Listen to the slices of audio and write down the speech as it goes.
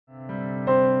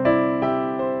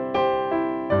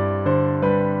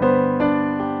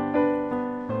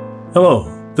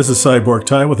Hello, this is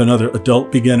CyborgTy with another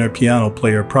adult beginner piano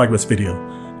player progress video.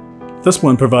 This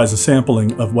one provides a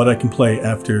sampling of what I can play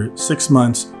after 6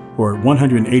 months or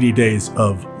 180 days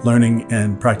of learning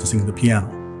and practicing the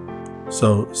piano.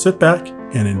 So sit back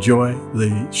and enjoy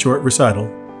the short recital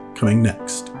coming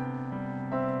next.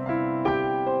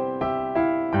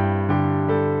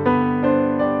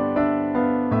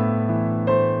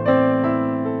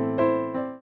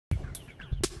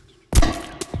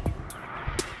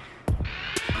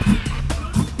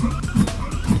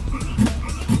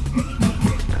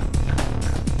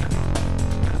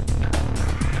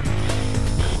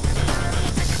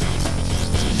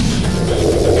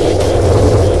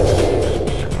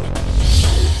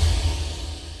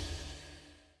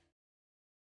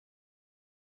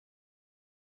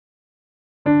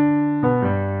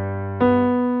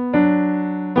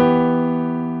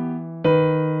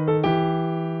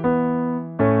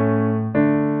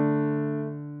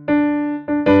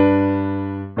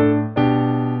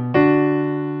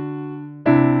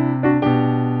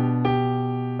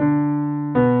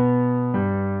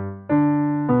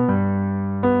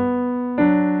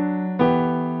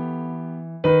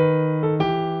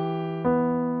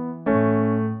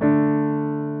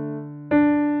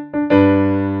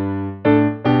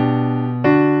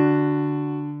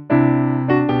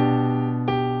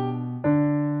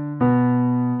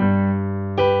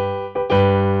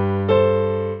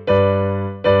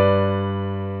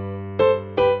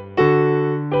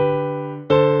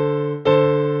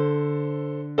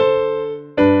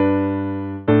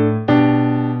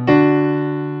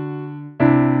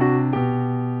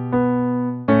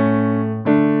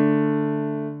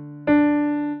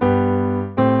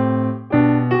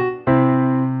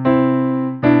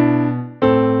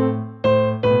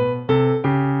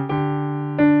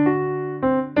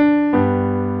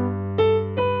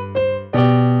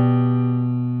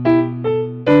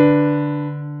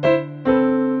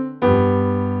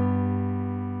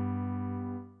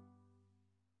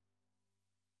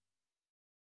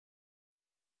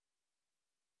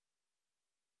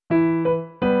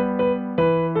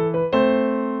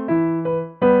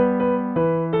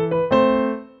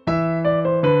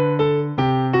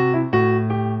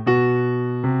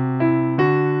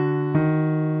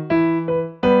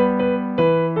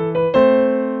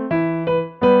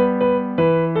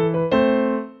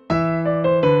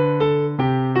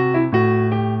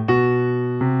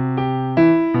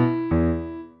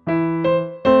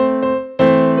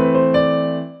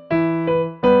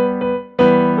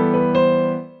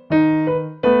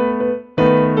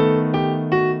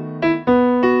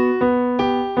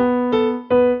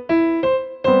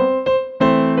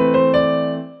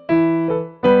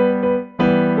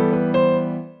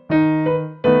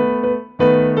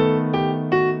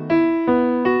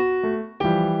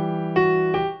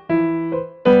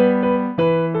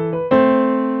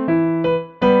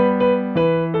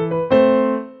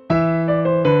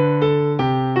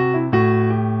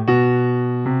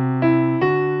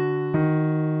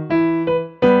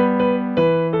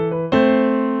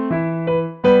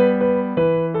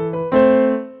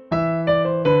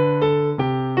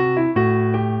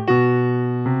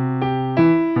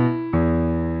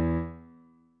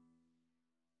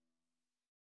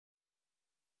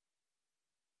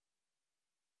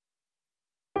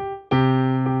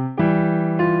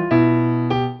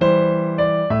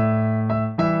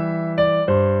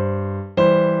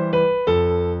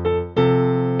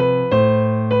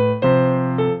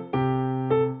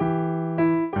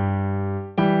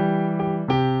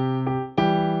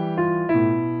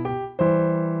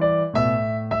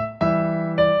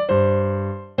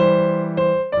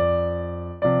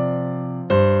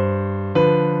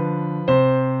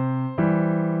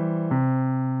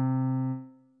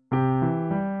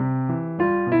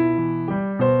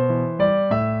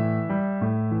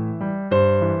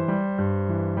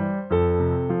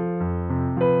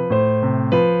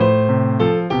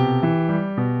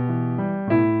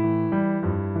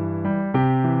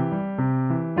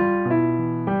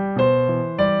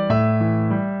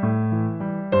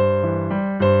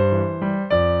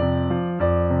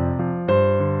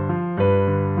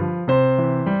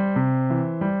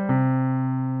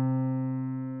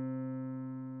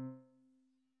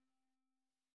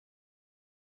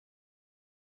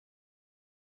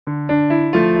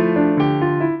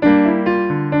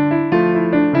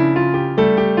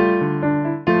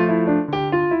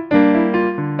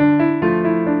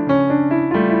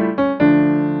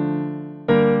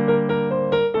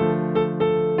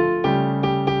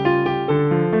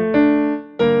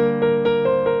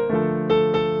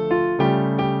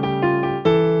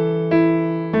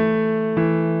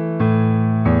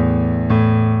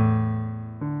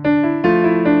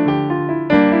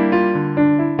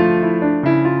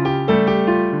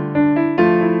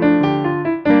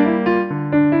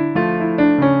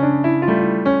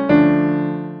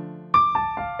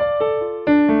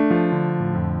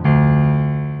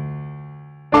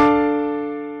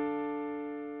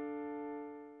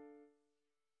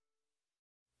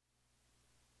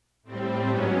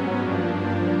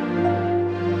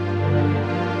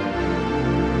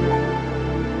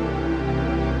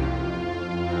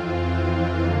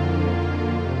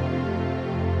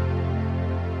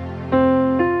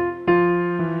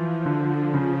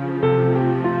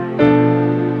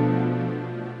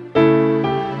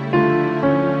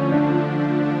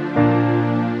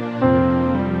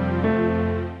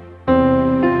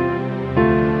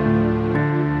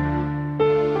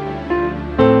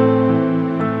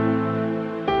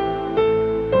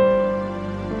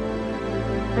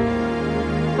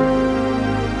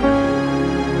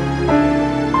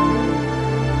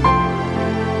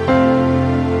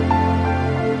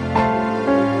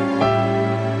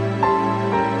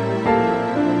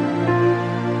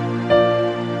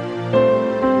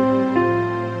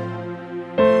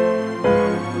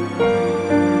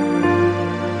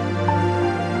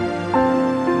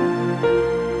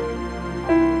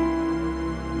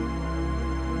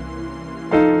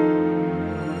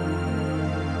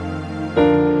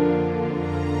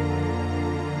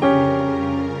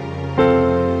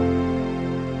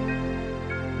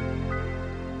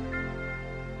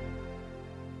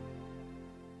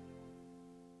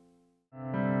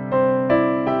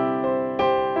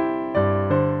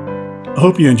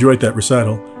 hope you enjoyed that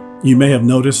recital. You may have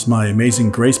noticed my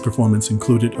amazing grace performance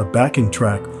included a backing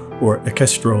track or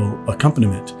orchestral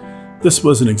accompaniment. This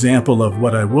was an example of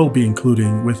what I will be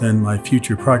including within my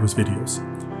future progress videos.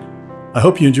 I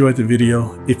hope you enjoyed the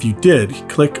video. If you did,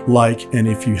 click like, and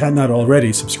if you had not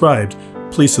already subscribed,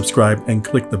 please subscribe and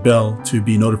click the bell to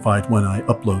be notified when I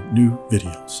upload new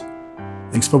videos.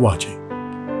 Thanks for watching.